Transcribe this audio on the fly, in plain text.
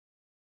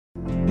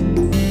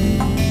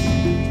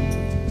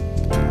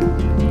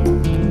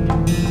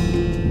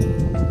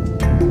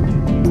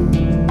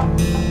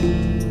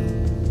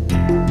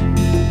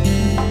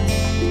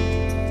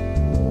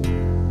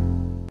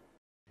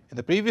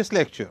previous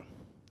lecture,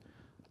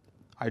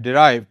 I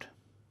derived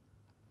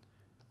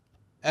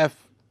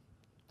F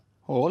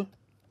whole,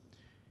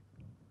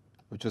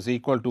 which was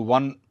equal to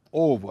 1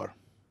 over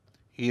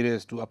e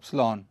raised to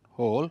epsilon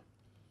whole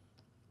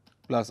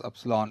plus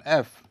epsilon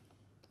f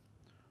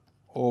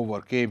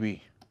over k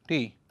b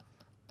t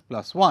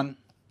plus 1,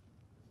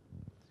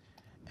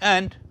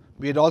 and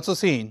we had also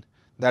seen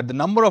that the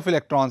number of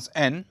electrons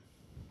n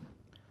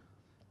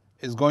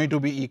is going to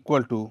be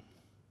equal to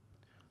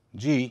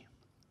g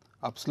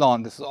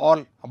epsilon. This is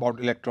all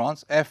about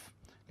electrons. F,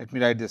 let me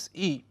write this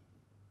E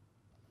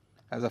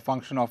as a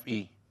function of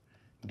E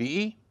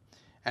dE,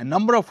 and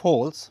number of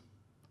holes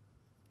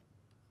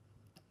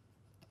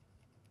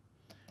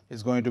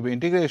is going to be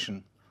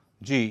integration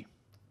g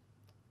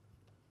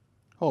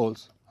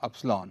holes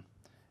epsilon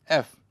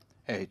f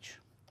h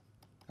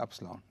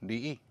epsilon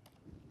dE.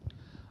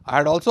 I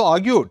had also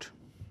argued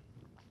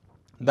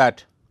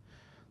that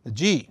the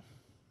g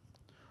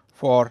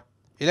for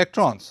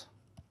electrons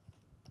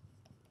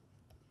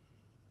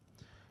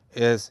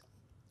is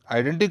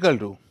identical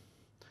to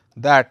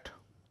that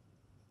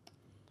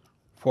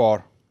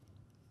for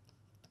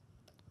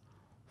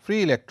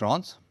free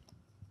electrons,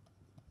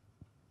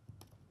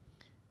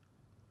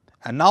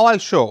 and now I will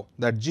show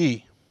that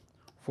g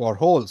for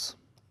holes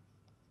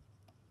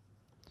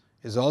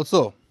is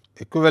also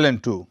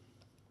equivalent to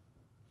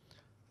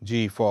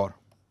g for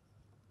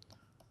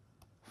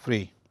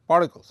free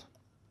particles.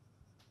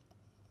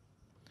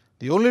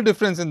 The only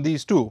difference in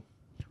these two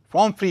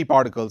from free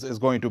particles is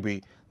going to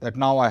be that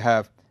now I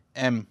have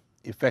m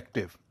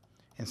effective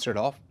instead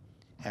of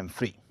m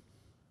free.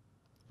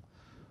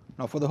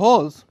 Now, for the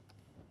holes,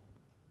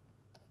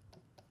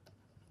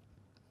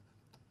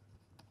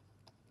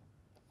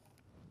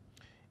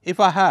 if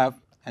I have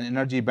an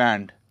energy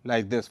band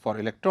like this for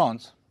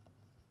electrons,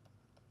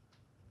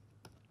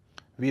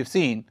 we have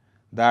seen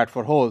that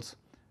for holes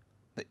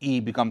the E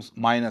becomes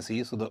minus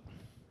E. So, the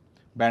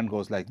band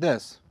goes like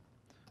this.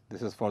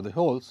 This is for the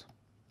holes,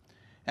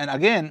 and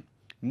again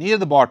near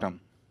the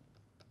bottom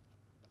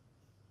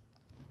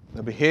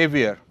the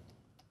behavior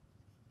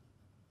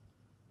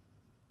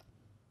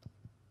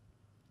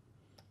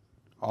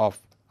of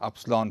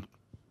epsilon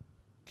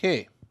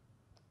k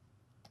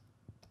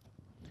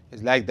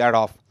is like that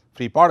of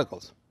free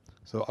particles.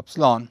 So,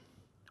 epsilon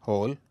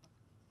whole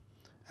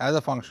as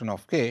a function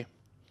of k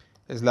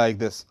is like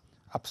this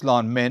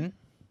epsilon min,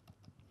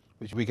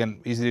 which we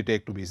can easily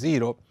take to be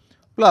 0,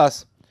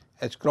 plus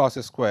h cross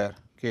square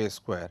k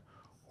square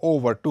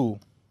over 2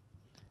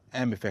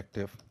 m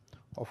effective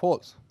of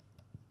holes.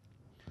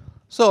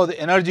 So, the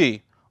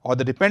energy or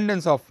the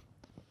dependence of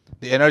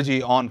the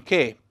energy on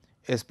k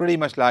is pretty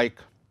much like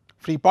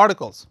free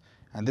particles,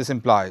 and this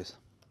implies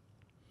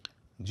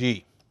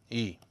G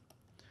E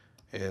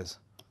is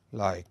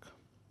like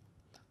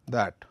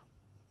that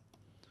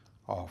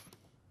of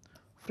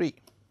free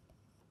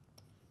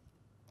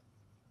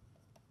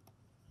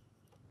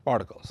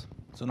particles.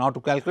 So, now to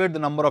calculate the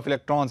number of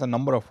electrons and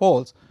number of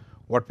holes,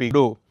 what we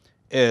do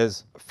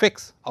is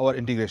fix our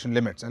integration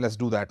limits, and let us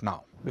do that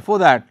now. Before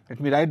that, let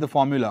me write the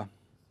formula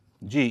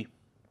G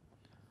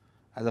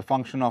as a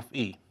function of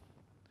E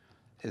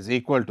is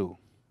equal to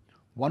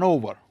 1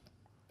 over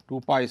 2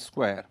 pi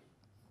square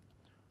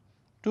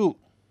 2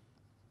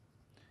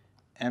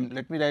 m,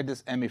 let me write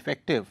this m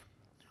effective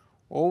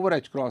over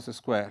h cross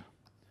square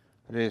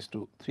raised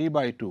to 3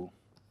 by 2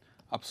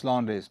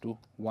 epsilon raised to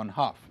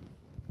 1/2.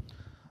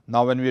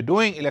 Now, when we are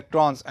doing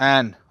electrons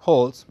and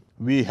holes,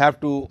 we have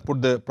to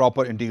put the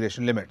proper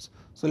integration limits.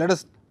 So, let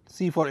us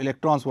see for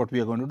electrons what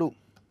we are going to do.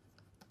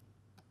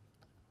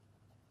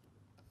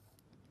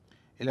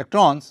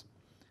 Electrons,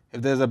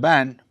 if there is a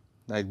band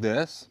like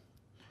this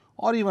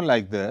or even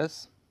like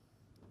this,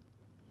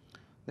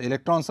 the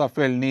electrons are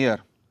filled near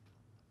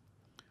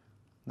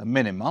the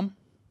minimum,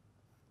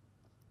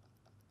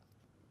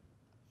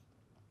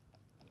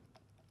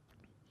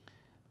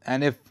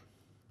 and if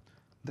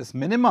this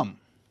minimum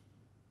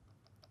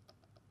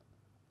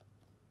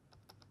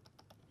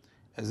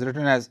is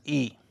written as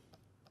E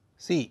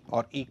C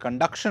or E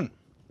conduction,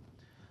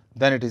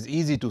 then it is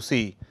easy to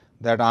see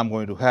that I am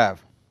going to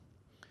have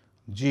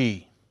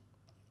G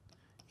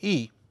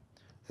E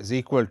is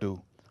equal to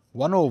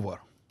 1 over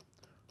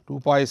 2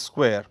 pi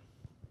square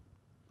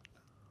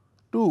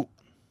 2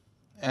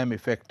 m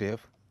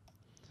effective,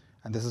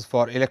 and this is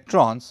for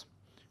electrons,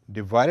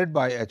 divided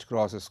by h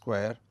cross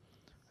square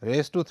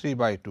raised to 3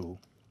 by 2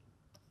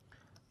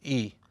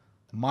 E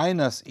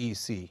minus E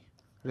C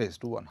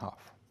raised to 1/2.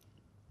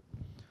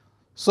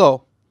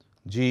 So,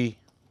 G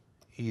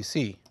E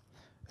C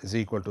is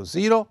equal to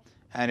 0,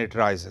 and it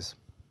rises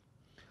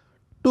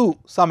to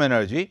some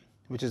energy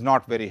which is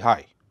not very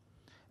high.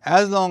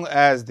 As long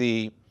as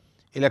the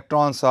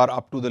electrons are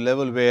up to the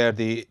level where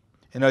the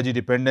energy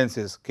dependence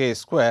is k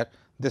square,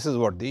 this is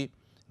what the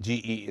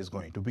G E is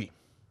going to be.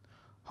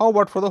 How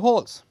about for the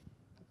holes?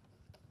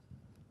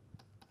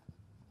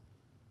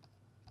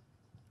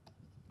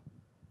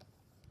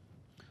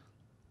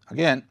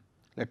 Again,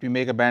 let me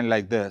make a band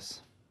like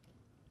this.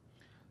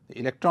 The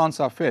electrons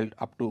are filled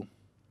up to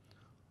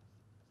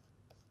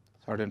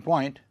certain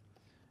point,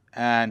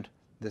 and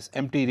this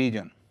empty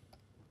region,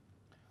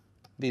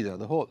 these are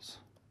the holes.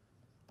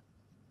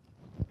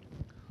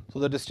 So,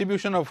 the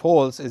distribution of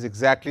holes is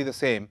exactly the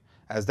same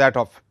as that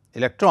of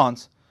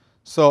electrons.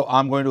 So, I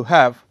am going to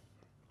have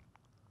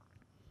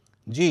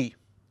G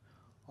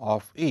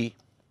of E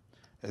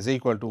is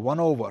equal to 1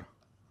 over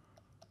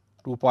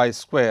 2 pi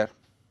square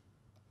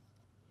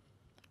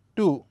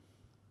to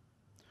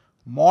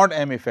mod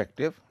m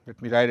effective.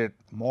 Let me write it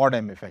mod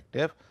m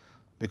effective,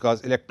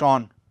 because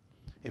electron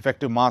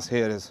effective mass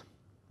here is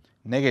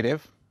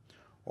negative,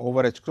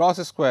 over h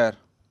cross square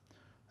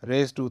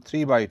raised to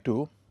 3 by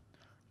 2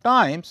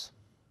 times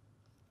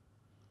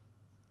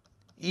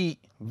E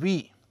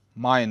v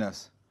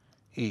minus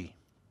E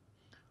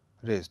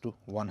raised to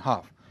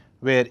 1/2,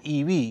 where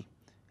E v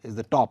is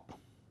the top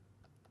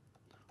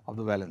of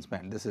the valence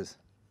band. This is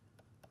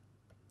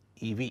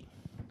E v.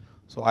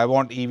 So, I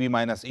want E v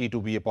minus E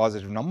to be a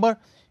positive number,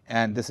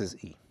 and this is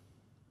E.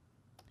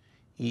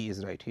 E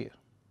is right here.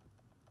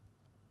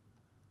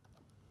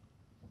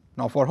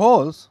 Now, for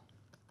holes,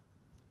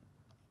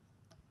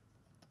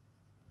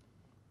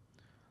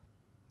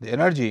 the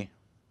energy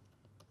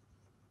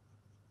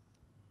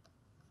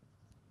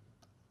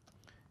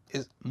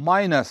is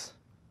minus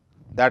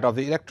that of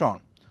the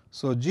electron.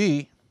 So,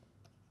 G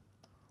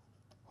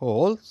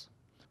holes,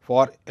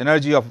 for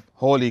energy of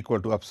hole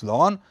equal to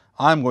epsilon,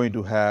 I am going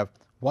to have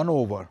 1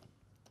 over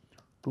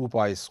 2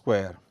 pi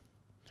square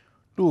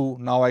to,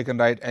 now I can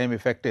write m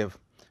effective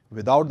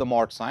without the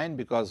mod sign,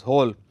 because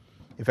hole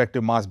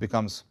effective mass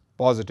becomes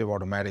positive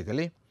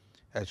automatically,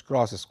 h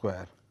cross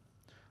square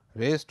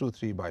raised to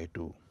 3 by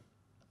 2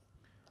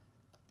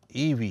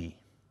 E v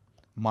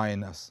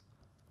minus,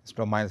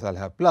 instead of minus I will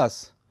have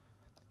plus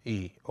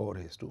E o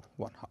raised to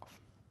 1/2.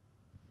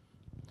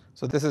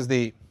 So, this is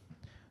the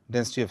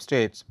density of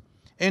states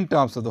in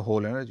terms of the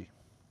hole energy.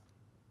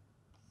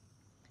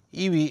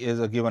 E v is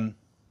a given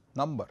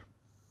number.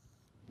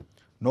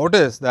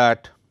 Notice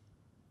that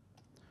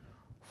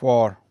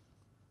for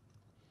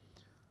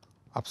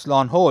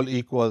epsilon hole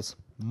equals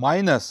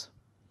minus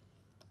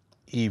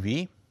E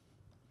v,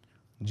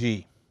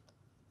 G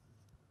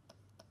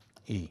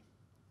E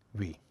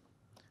v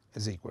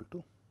is equal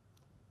to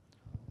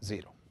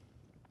 0.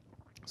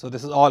 So,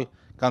 this is all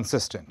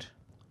consistent.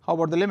 How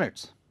about the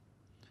limits?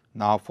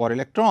 Now, for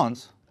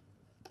electrons,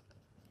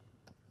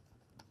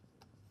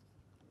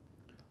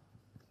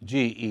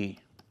 G E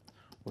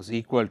was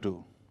equal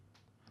to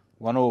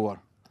 1 over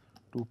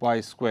 2 pi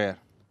square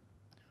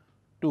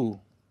to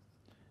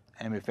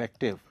m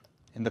effective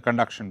in the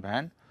conduction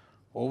band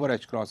over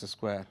h cross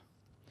square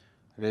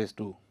raised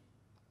to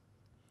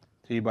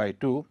 3 by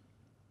 2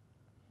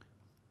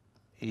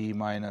 E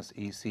minus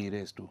E c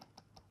raised to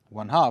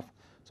 1/2.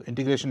 So,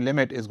 integration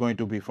limit is going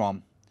to be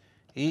from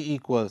E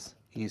equals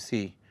E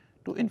c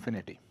to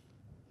infinity.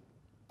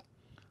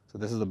 So,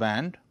 this is the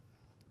band,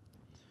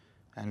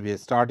 and we are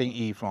starting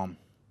E from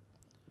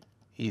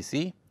E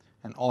c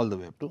and all the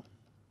way up to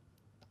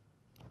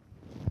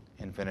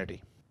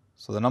infinity.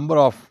 So, the number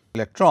of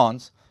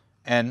electrons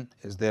n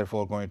is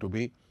therefore going to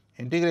be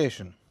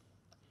integration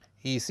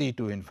E c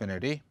to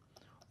infinity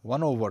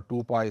 1 over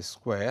 2 pi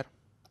square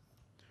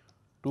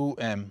 2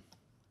 m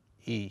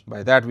E.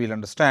 By that we will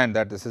understand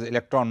that this is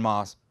electron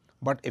mass,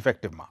 but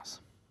effective mass.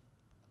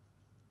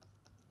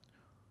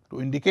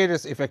 To indicate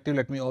its effective,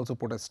 let me also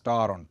put a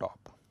star on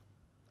top,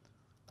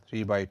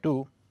 3 by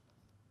 2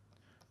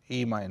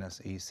 E minus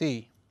E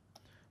c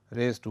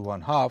raised to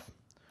 1/2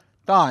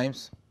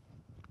 times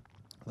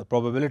the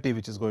probability,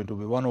 which is going to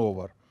be 1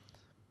 over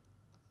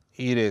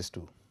E raised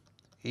to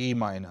E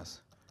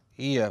minus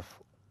E f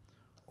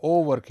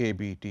over k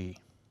b t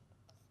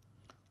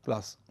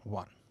plus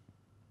 1.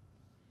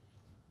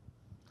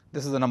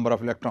 This is the number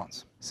of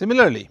electrons.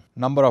 Similarly,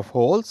 number of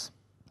holes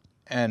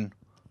and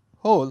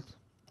holes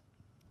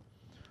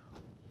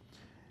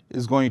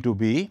is going to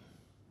be,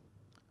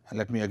 and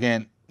let me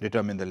again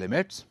determine the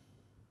limits.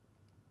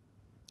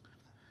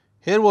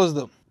 Here was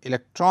the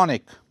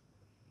electronic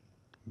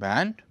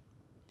band,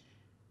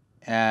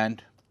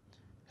 and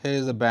here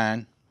is the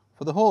band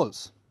for the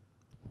holes.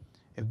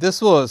 If this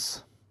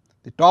was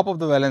the top of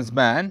the valence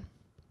band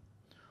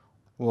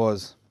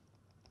was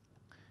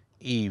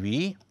E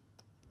v,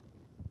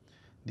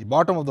 the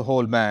bottom of the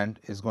hole band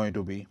is going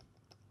to be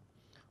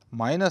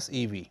minus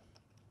E v.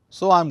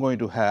 So, I am going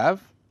to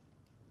have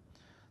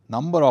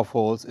number of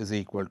holes is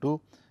equal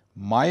to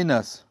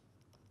minus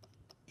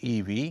E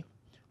v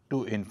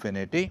to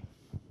infinity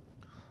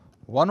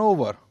 1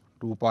 over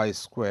 2 pi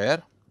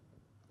square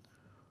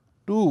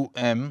 2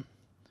 m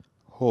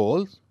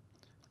holes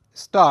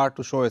star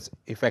to show its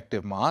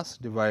effective mass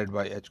divided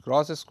by h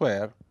cross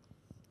square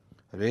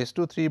raised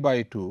to 3 by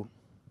 2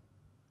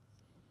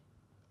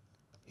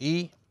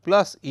 E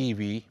plus E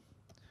v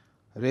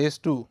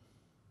raised to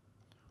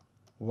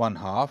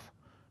 1/2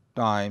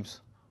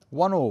 times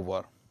 1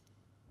 over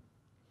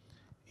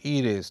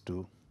E raised to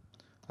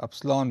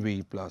epsilon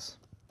v plus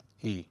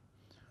E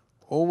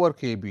over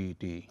k b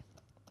t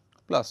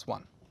plus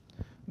 1.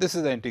 This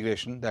is the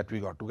integration that we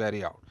got to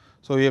carry out.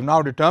 So, we have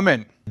now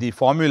determined the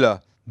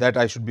formula that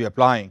I should be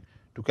applying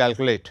to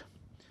calculate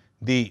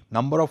the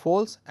number of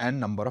holes and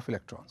number of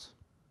electrons.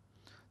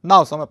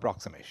 Now, some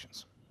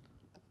approximations.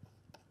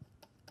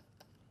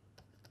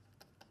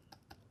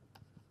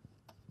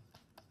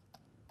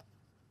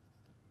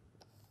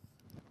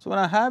 So, when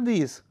I have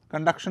these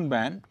conduction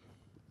band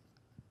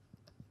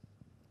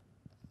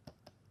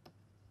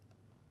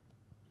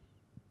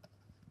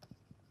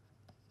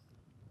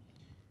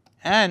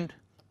and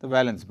the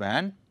valence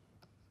band,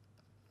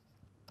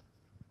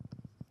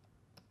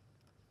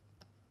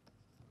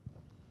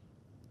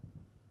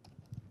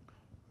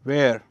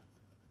 where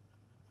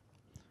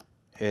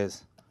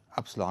is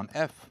epsilon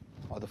f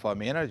or the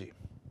Fermi energy?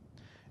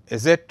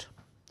 Is it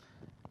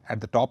at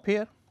the top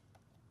here,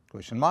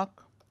 question mark?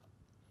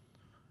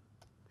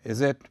 Is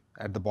it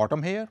at the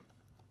bottom here,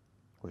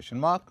 question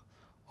mark,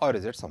 or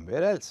is it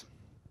somewhere else?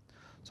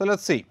 So, let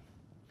us see.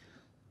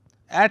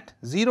 At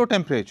 0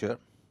 temperature,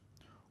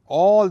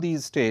 all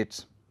these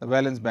states, the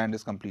valence band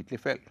is completely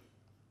filled.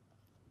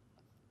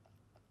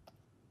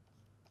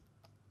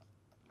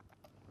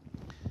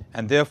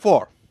 And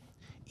therefore,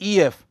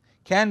 EF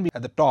can be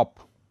at the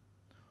top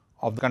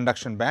of the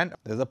conduction band,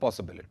 there is a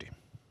possibility.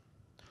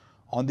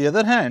 On the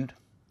other hand,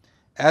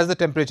 as the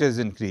temperature is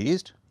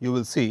increased, you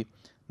will see,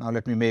 now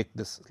let me make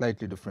this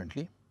slightly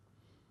differently.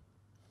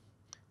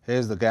 Here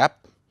is the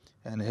gap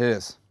and here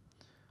is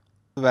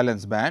the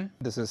valence band,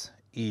 this is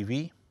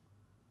EV,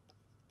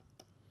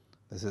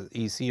 this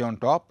is EC on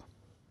top.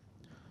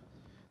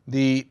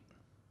 The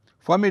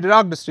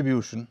Fermi-Dirac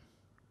distribution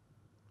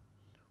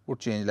would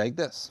change like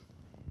this.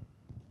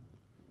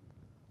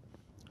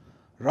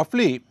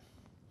 Roughly,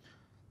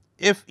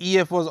 if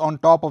EF was on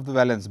top of the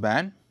valence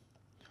band,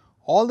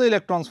 all the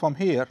electrons from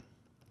here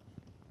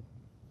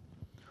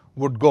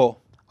would go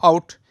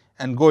out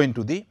and go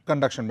into the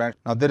conduction band.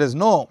 Now, there is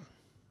no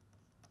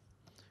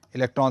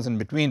electrons in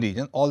between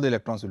region, all the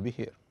electrons will be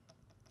here.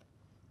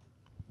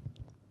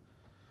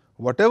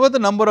 Whatever the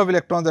number of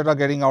electrons that are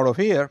getting out of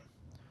here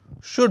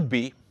should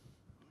be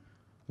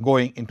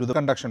going into the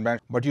conduction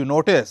band, but you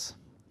notice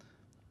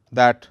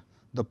that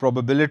the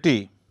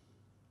probability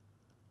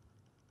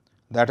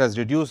that has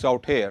reduced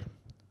out here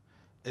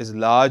is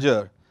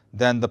larger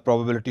than the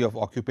probability of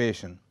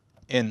occupation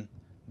in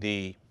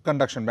the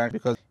conduction band,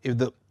 because if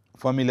the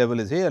Fermi level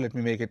is here, let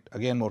me make it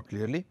again more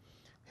clearly.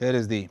 Here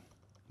is the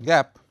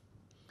gap,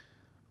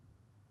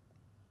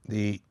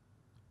 the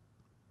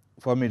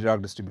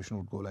Fermi-Dirac distribution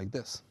would go like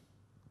this,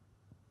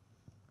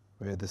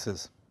 where this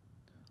is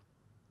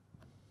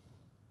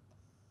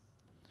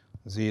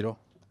 0,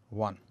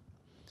 1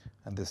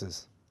 and this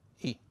is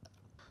E.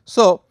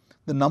 So,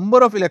 the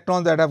number of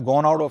electrons that have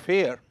gone out of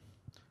here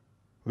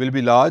will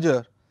be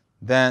larger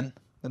than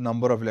the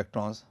number of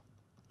electrons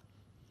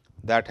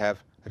that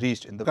have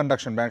reached in the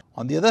conduction band.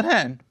 On the other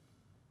hand,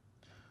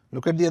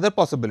 look at the other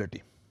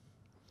possibility.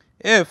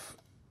 If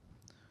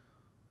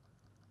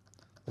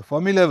the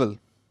Fermi level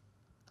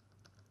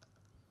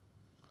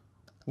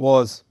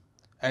was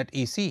at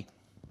EC,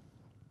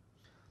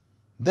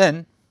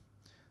 then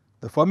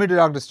the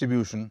Fermi-Dirac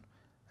distribution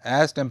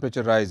as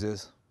temperature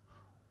rises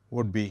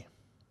would be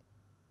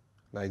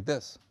like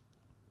this,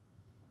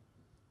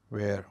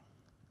 where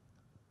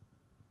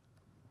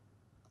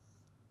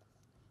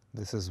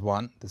this is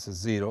 1, this is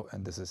 0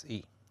 and this is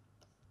E.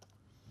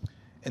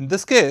 In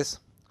this case,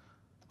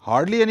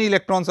 hardly any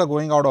electrons are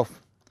going out of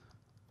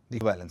the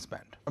valence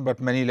band, but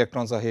many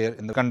electrons are here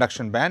in the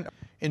conduction band.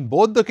 In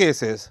both the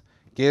cases,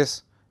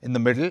 case in the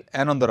middle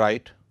and on the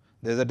right,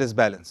 there is a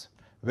disbalance.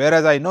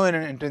 Whereas, I know in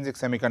an intrinsic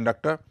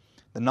semiconductor,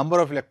 the number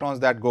of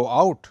electrons that go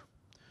out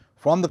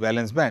from the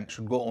valence band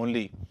should go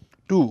only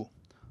to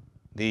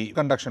the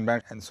conduction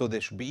band, and so they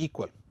should be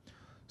equal.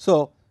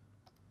 So,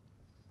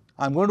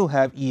 I am going to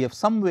have EF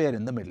somewhere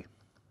in the middle.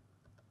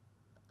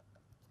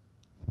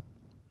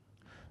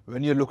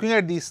 When you are looking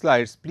at these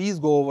slides, please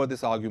go over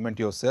this argument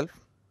yourself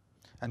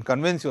and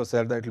convince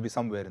yourself that it will be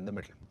somewhere in the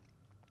middle.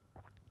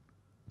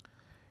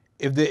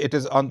 If it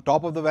is on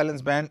top of the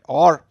valence band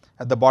or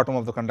at the bottom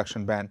of the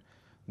conduction band,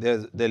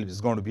 there is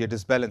going to be a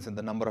disbalance in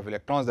the number of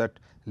electrons that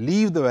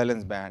leave the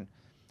valence band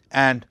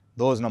and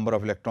those number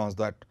of electrons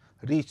that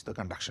reach the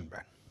conduction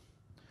band.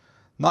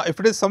 Now, if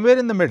it is somewhere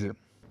in the middle,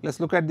 let us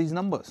look at these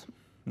numbers.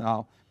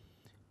 Now,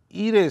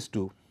 e raised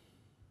to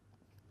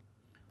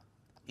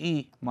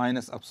E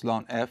minus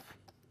epsilon f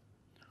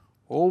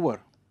over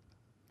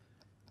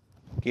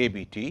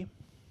kBt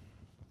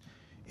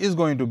is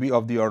going to be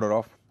of the order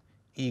of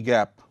E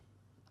gap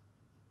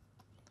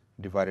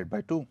divided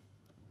by 2.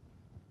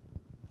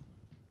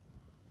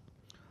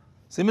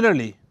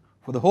 Similarly,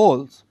 for the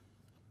holes,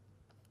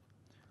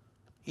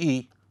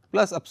 E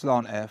plus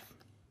epsilon f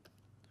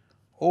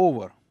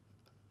over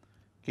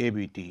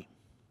kBt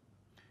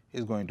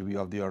is going to be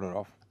of the order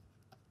of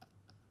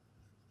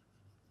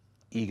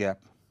E gap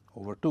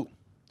over 2.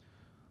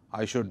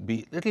 I should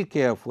be little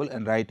careful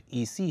and write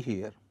EC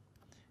here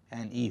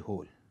and E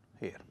hole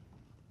here.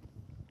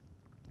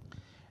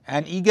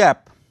 And E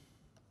gap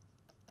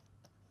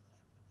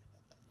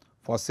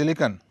for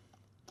silicon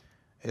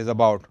is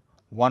about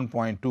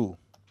 1.2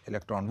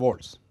 electron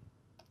volts.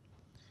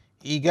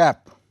 E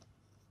gap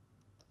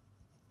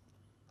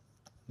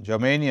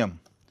germanium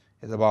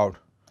is about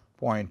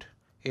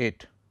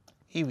 0.8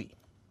 eV.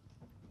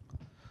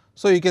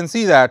 So, you can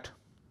see that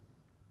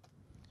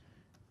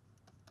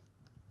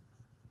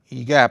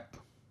E gap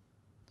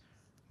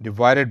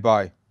divided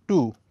by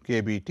 2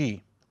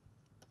 kBT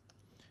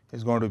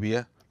is going to be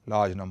a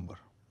large number.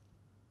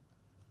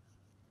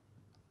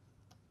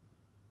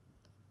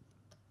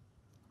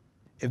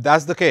 If that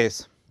is the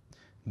case,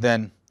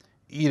 then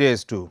e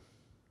raised to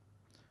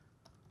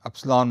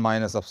epsilon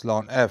minus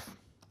epsilon f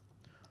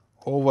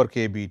over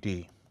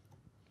kBT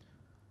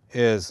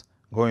is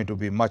going to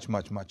be much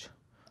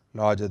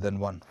larger than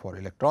 1 for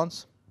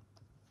electrons,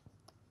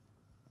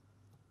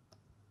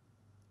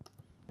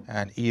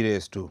 and e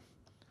raised to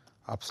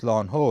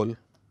epsilon whole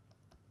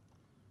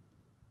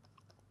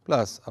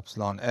plus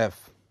epsilon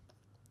f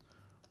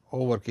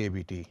over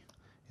kBT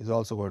is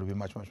also going to be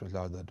much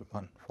larger than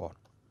 1 for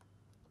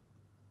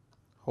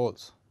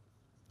holes.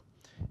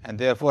 And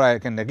therefore, I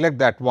can neglect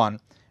that one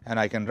and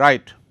I can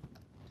write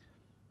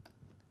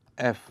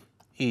f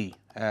e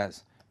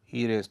as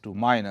e raised to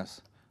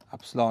minus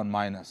epsilon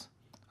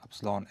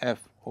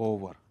f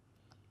over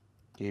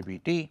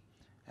kBT,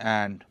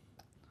 and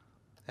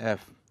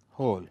f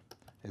whole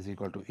is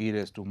equal to e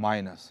raised to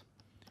minus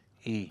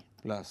e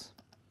plus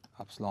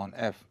epsilon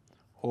f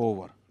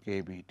over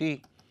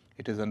kBT.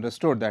 It is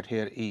understood that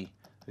here e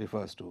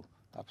refers to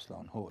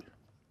epsilon whole,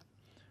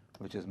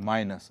 which is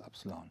minus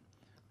epsilon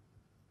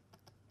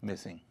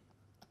missing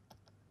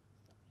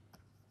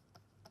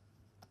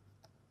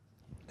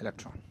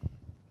electron.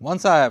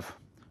 Once I have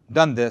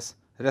done this,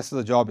 the rest of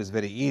the job is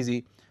very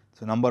easy.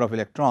 So, number of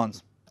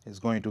electrons is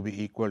going to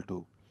be equal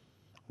to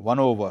 1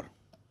 over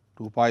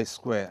 2 pi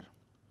square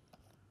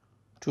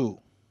 2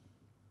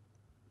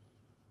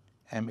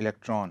 m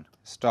electron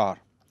star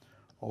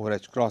over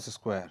h cross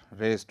square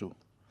raised to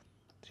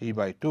 3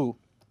 by 2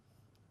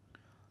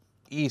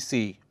 E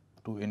c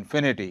to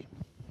infinity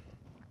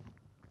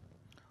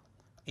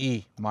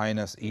E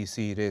minus E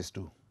c raised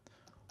to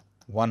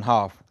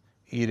 1/2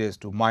 e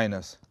raised to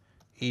minus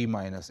E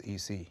minus E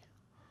c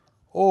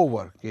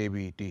over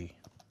kBT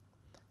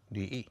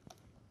dE.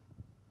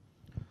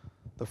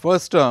 The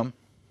first term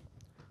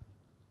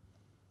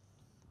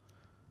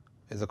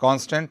is a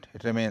constant,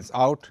 it remains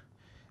out,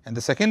 and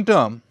the second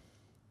term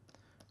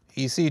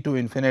E c to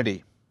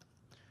infinity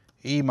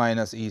E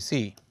minus E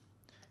c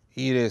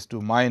e raised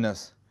to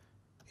minus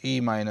E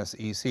minus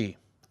E c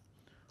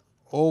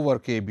over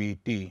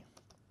kBT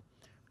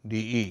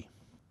dE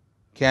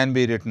can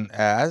be written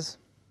as,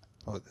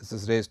 this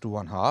is raised to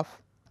 1/2,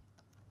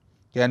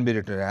 can be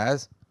written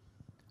as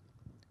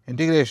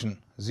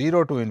integration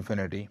 0 to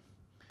infinity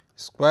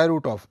square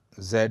root of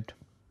z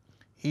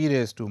e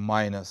raised to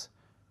minus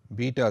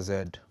beta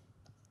z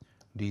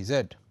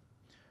dz,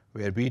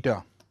 where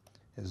beta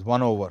is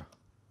 1 over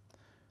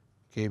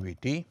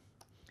kBT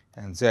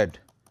and z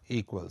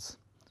equals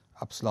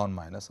epsilon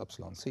minus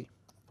epsilon c.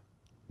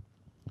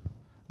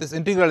 This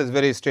integral is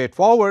very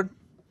straightforward.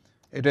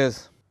 It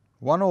is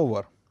 1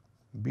 over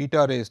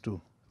beta raised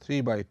to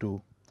 3 by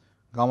 2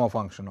 gamma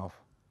function of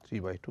 3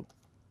 by 2.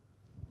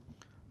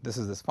 This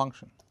is this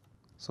function.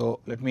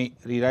 So, let me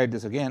rewrite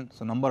this again.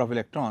 So, number of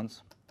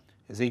electrons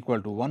is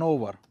equal to 1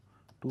 over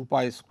 2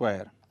 pi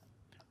square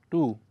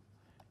 2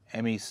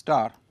 m e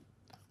star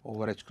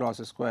over h cross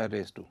square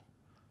raised to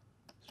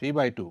 3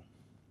 by 2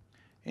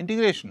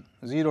 integration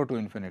 0 to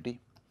infinity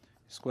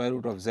square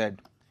root of z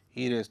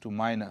e raised to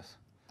minus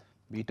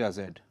beta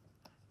z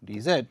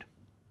dz,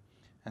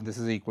 and this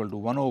is equal to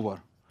 1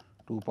 over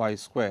 2 pi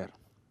square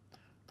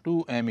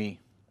 2 m e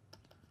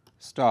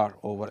star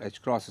over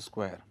h cross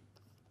square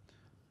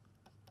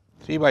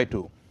 3 by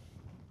 2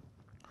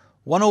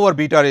 1 over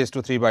beta raised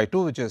to 3 by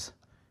 2, which is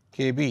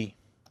k b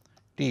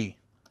t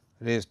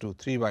raised to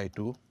 3 by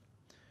 2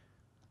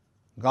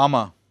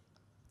 gamma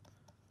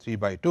 3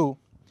 by 2,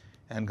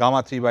 and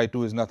gamma 3 by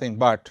 2 is nothing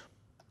but,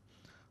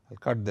 I will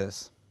cut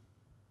this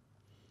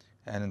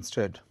and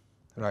instead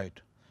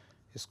write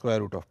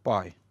square root of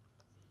pi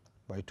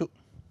by 2,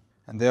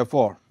 and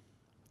therefore,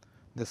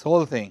 this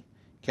whole thing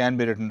can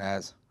be written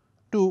as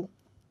 2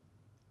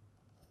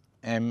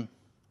 m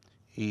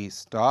e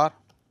star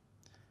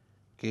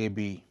k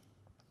b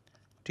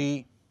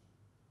t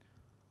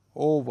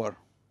over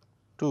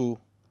 2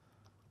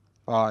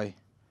 pi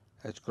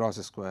h cross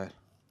square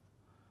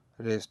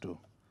raised to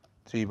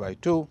 3 by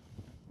 2,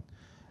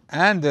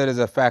 and there is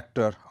a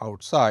factor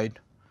outside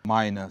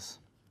minus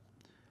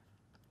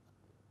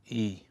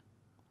E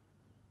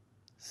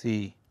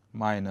c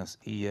minus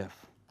E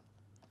f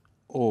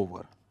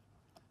over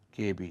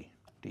k b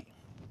t.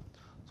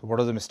 So, what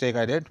was the mistake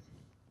I did?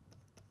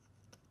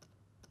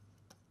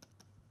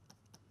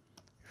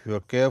 If you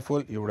are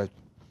careful, you would have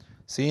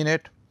seen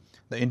it.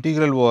 The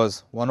integral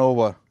was 1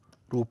 over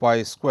 2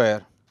 pi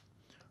square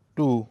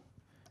 2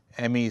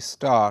 m e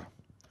star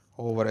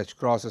over h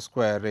cross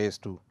square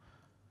raised to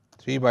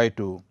 3 by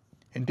 2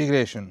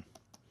 integration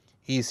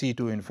E c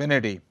to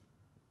infinity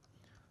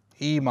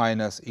E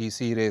minus E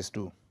c raised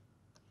to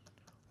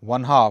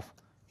 1/2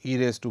 e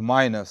raised to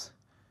minus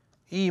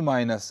E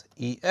minus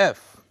E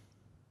f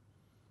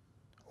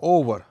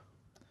over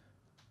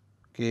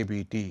k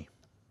b t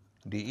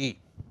d e,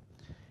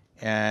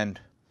 and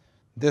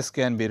this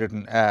can be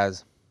written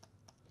as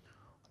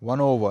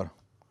 1 over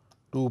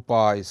 2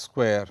 pi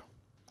square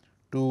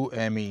 2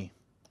 m e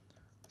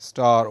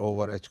star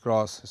over h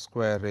cross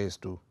square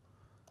raised to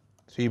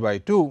 3 by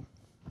 2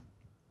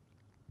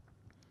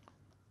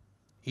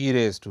 e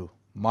raised to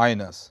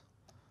minus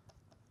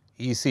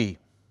E c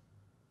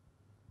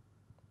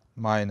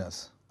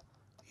minus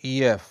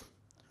E f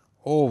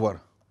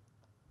over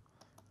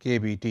k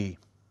b t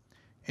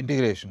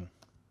integration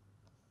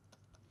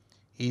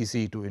E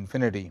c to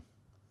infinity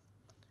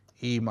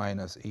E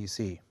minus E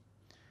c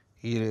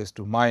e raised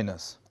to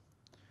minus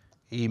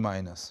E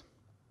minus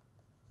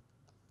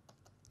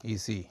E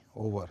c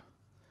over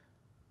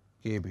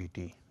k b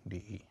t d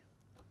e.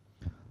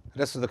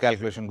 Rest of the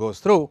calculation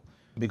goes through.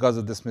 Because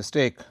of this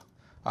mistake,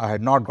 I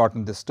had not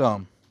gotten this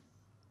term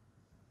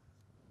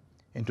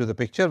into the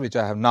picture, which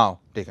I have now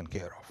taken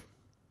care of.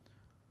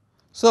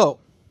 So,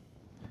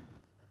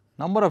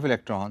 number of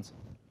electrons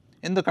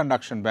in the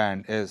conduction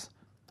band is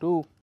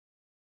 2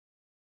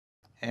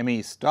 m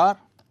e star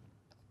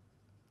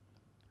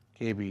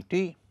k b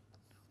t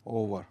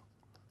over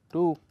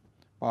 2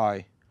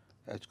 pi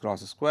h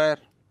cross square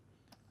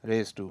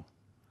raised to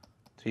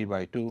 3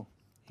 by 2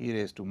 e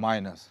raised to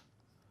minus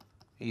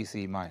E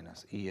c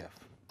minus E f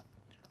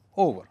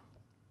over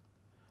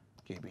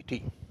k b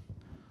t.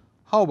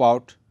 How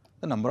about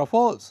the number of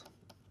holes?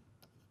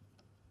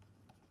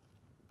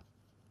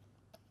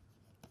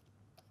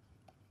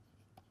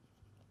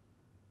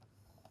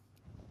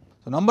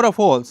 So, number of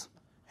holes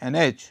N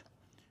h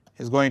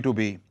is going to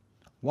be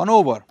 1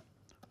 over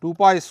 2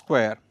 pi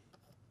square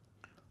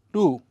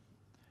 2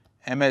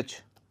 m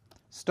h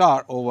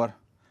star over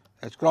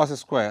h cross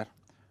square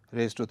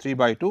raised to 3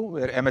 by 2,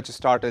 where m h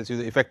star tells you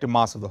the effective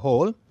mass of the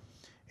hole,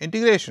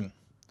 integration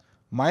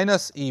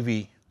minus E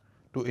v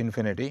to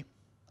infinity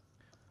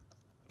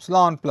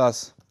epsilon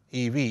plus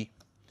E v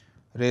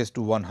raised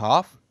to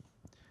 1/2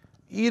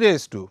 e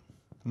raised to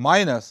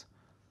minus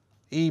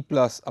E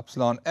plus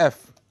epsilon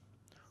f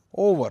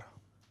over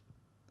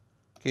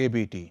k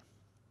b t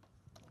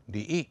d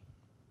e,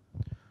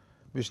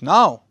 which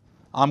now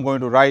I am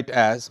going to write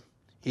as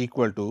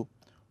equal to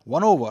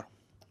 1 over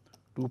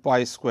 2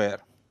 pi square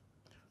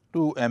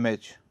 2 m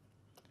h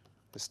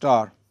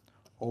star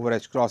over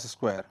h cross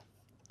square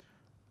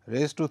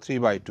raised to 3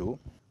 by 2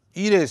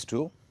 e raised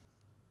to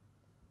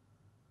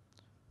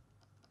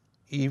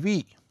E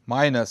v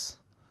minus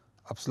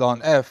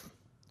epsilon f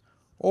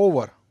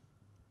over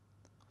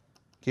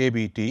k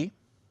b t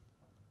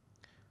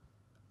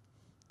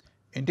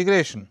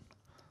integration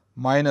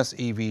minus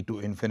E v to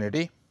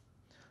infinity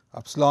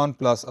epsilon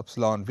plus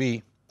epsilon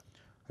v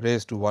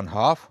raised to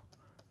 1/2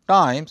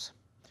 times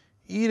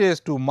e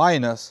raised to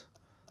minus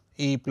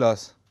E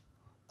plus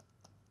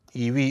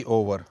E v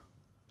over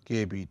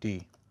k b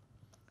t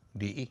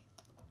d e.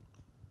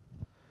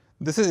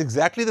 This is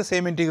exactly the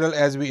same integral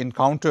as we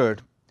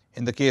encountered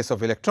in the case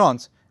of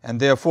electrons, and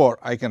therefore,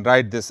 I can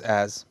write this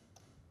as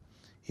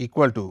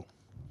equal to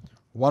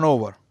 1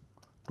 over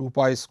 2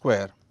 pi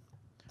square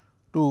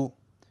 2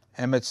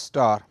 m h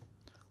star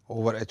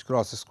over h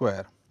cross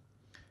square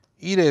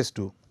e raised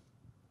to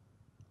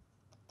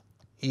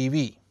E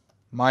v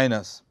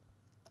minus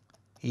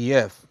E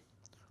f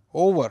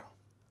over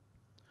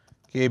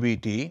k b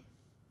t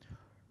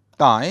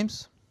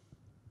times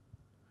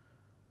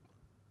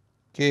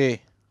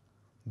k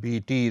b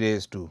t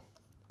raised to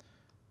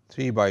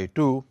 3 by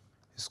 2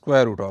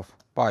 square root of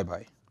pi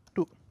by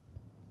 2.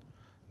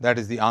 That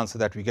is the answer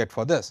that we get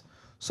for this.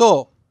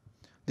 So,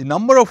 the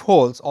number of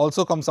holes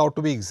also comes out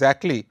to be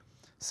exactly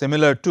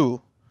similar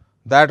to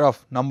that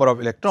of number of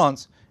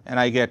electrons, and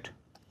I get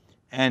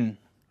N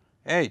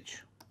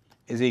h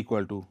is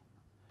equal to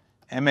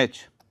m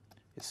h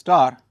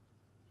star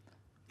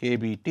k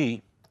b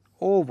t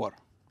over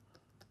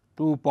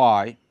 2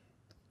 pi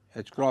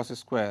h cross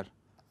square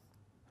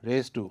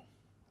raised to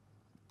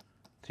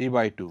 3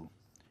 by 2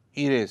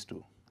 e raised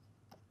to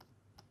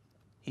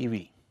E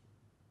v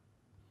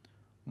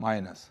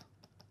minus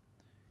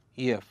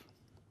E f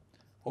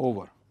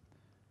over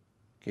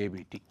k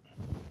b t.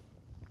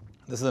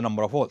 This is the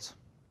number of holes.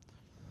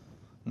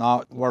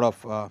 Now, word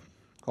of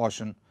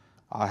caution,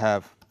 I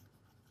have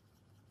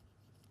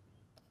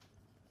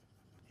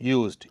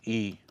used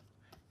E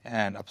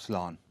and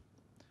epsilon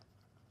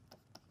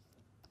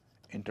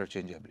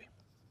interchangeably.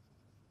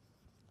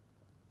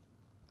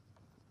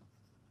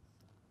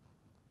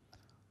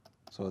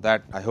 So,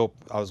 that I hope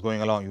I was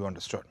going along you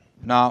understood.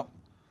 Now,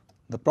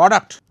 the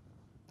product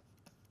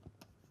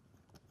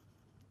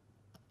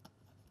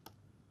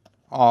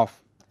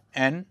of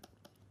n,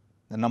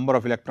 the number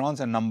of electrons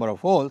and number of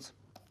holes,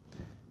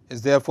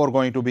 is therefore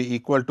going to be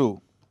equal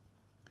to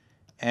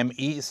m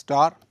e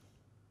star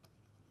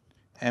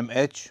m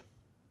h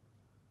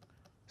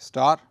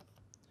star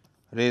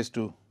raised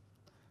to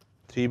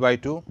 3 by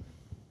 2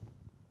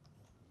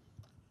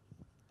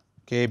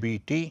 k b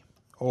t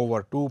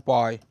over 2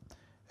 pi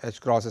h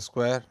cross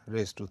square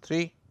raised to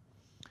 3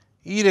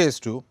 e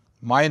raised to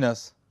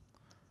minus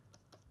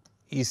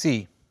E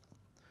c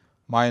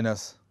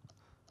minus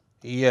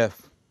E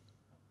f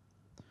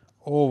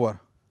over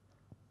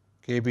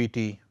k B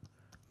t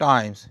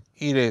times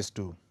e raised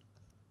to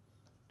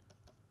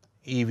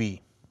E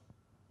v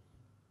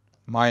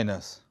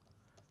minus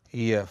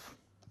E f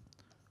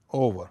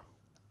over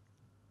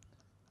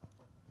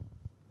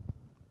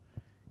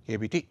k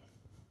B t,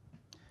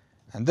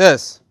 and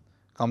this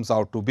comes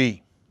out to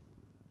be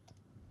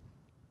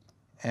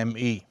m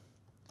e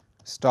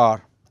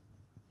star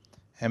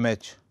m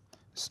h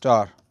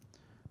star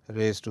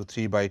raised to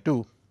 3 by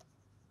 2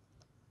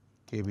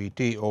 k B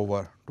t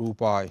over 2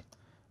 pi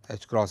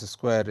h cross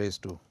square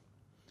raised to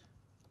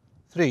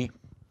 3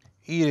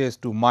 e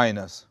raised to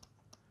minus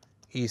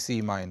E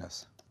c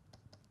minus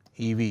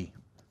E v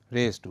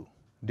raised to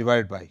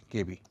divided by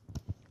k B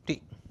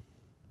t.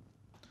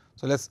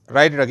 So, let us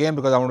write it again,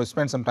 because I want to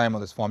spend some time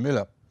on this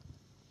formula.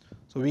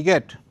 So, we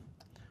get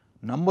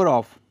number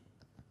of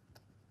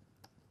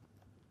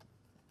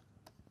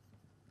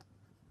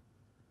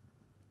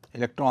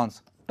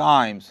electrons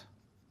times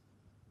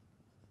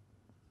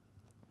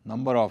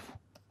number of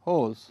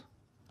holes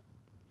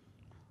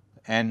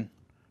n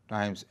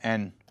times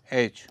n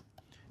h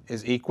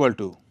is equal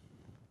to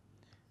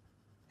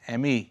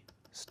m e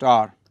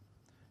star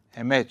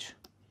m h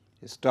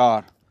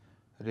star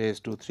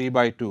raised to 3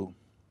 by 2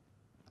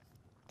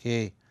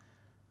 k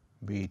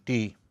B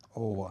t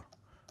over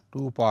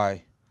 2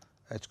 pi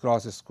h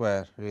cross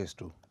square raised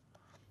to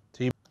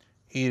 3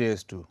 e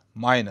raised to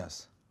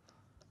minus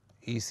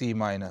E c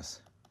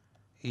minus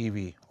E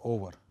v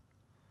over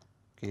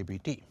k B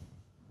t.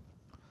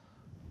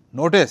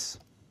 Notice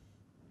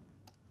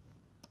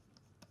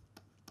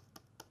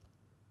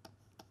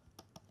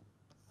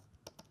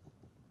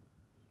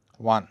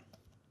one,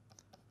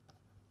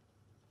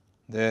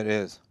 there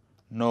is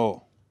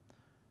no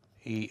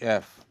E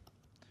f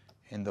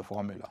in the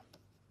formula.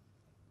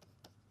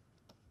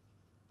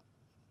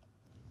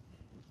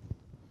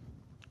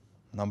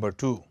 Number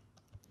 2,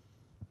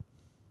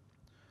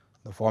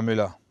 the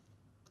formula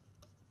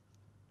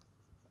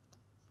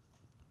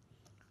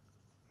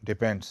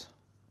depends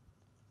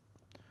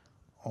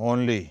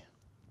only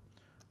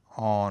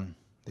on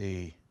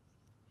the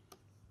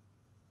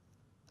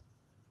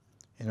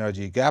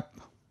energy gap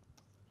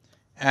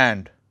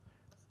and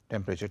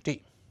temperature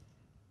T.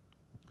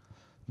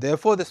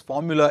 Therefore, this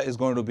formula is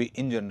going to be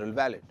in general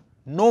valid,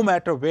 no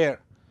matter where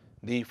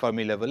the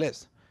Fermi level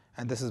is,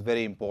 and this is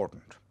very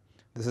important.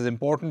 This is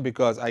important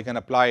because I can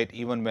apply it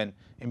even when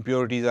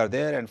impurities are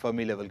there and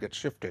Fermi level gets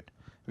shifted.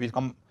 We will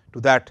come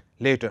to that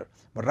later,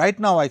 but right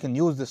now I can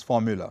use this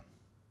formula,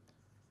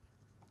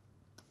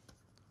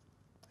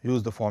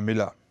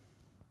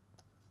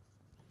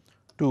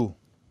 to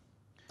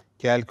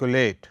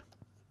calculate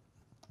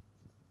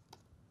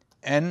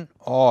N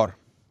or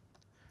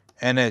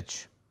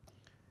NH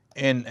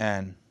in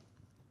an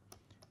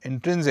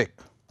intrinsic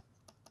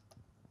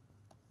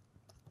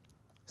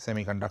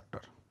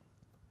semiconductor.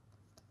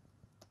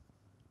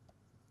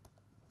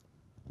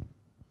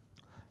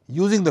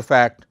 Using the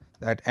fact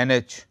that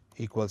NH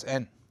equals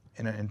N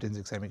in an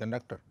intrinsic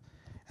semiconductor,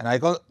 and I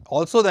can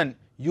also then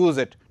use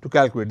it to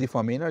calculate the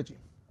Fermi energy.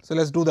 So,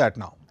 let us do that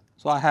now.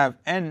 So, I have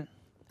N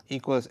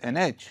equals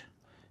NH,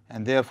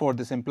 and therefore,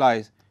 this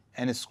implies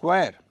N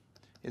square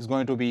is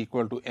going to be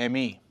equal to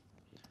Me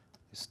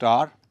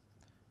star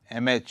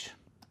Mh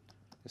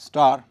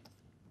star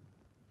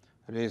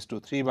raised to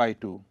 3 by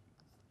 2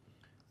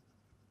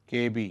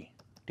 kB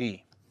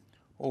T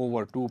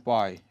over 2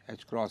 pi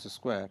h cross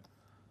square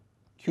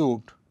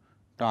cubed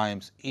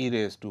times e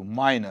raised to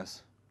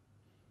minus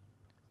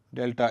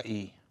delta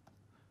E,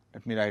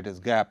 let me write as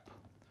gap,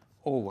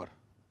 over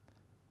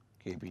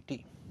kB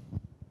T,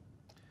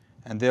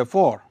 and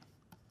therefore,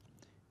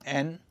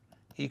 N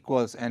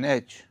equals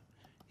NH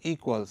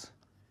equals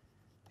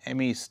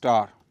Me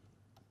star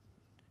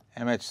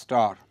Mh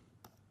star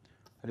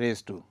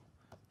raised to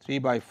 3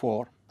 by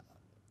 4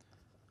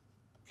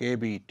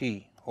 kB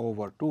T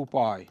over 2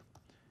 pi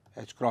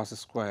h cross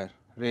square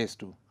raised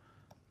to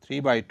 3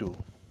 by 2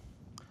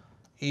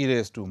 e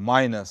raised to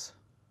minus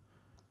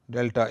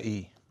delta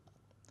E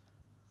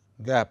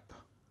gap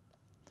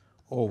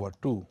over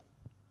 2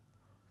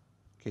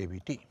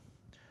 kB T,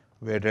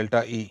 where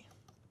delta E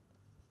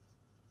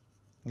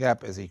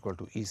gap is equal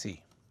to E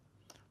c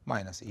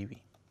minus E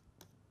v.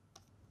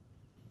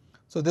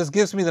 So, this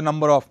gives me the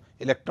number of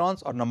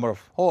electrons or number of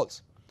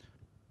holes.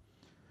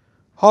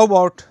 How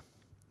about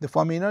the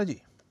Fermi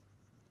energy?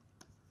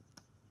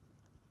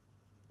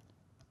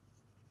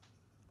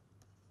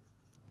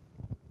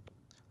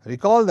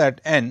 Recall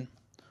that N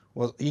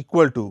was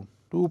equal to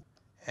 2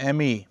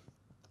 Me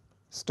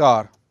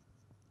star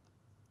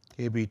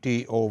kB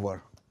T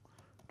over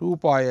 2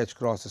 pi h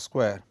cross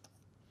square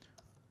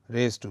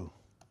raised to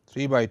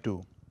 3 by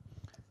 2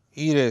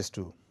 e raised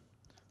to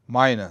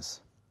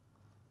minus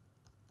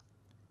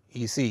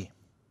E c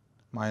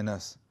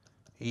minus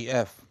E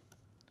f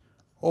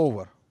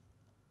over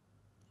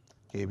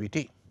kB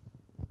T,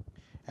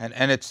 and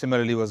NH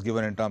similarly was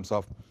given in terms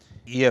of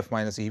E f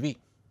minus E v.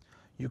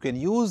 you can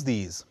use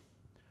these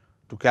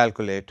to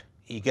calculate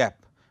E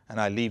gap, and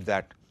I leave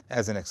that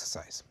as an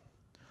exercise.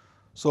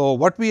 So,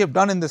 what we have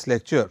done in this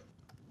lecture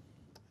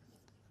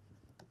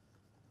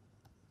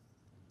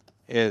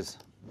is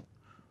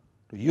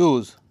to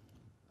use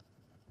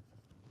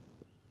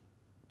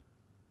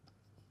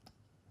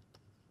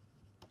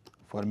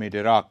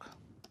Fermi-Dirac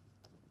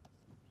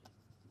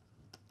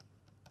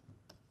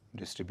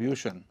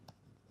distribution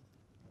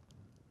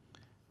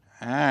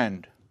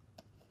and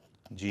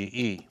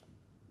GE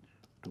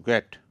to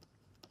get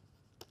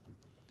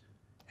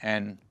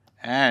N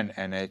and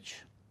NH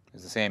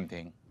is the same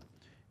thing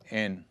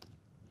in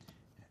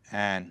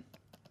an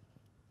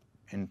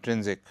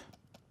intrinsic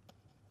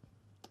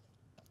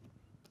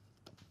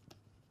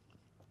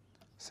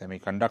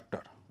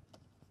semiconductor.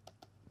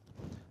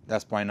 That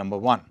is point number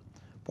 1.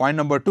 Point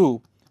number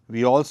 2,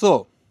 we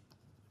also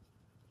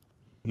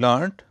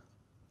learnt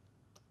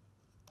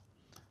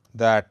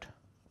that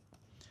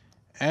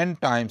N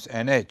times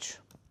NH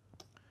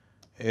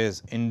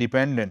is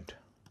independent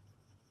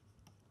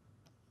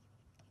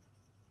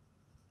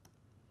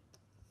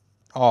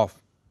of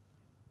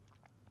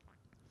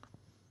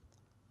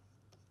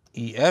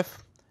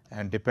EF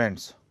and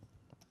depends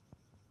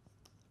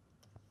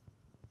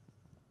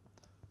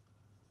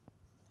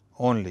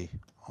only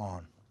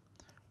on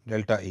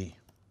delta E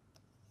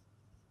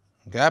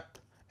gap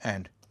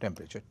and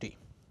temperature T.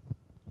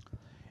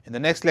 In the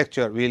next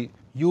lecture, we will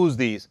use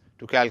these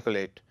to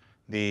calculate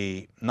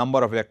the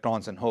number of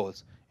electrons and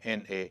holes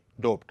in a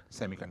doped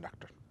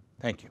semiconductor.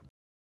 Thank you.